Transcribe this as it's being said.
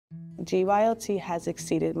GYOT has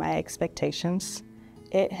exceeded my expectations.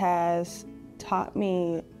 It has taught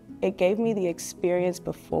me, it gave me the experience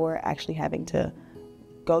before actually having to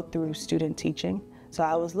go through student teaching. So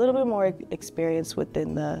I was a little bit more experienced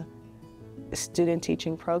within the student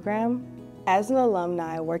teaching program. As an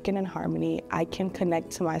alumni working in Harmony, I can connect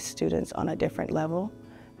to my students on a different level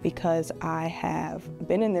because I have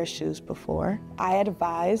been in their shoes before. I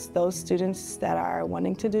advise those students that are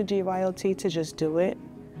wanting to do GYOT to just do it.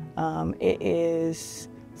 It is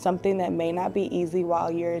something that may not be easy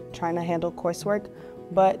while you're trying to handle coursework,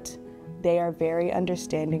 but they are very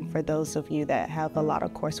understanding for those of you that have a lot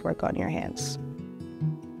of coursework on your hands.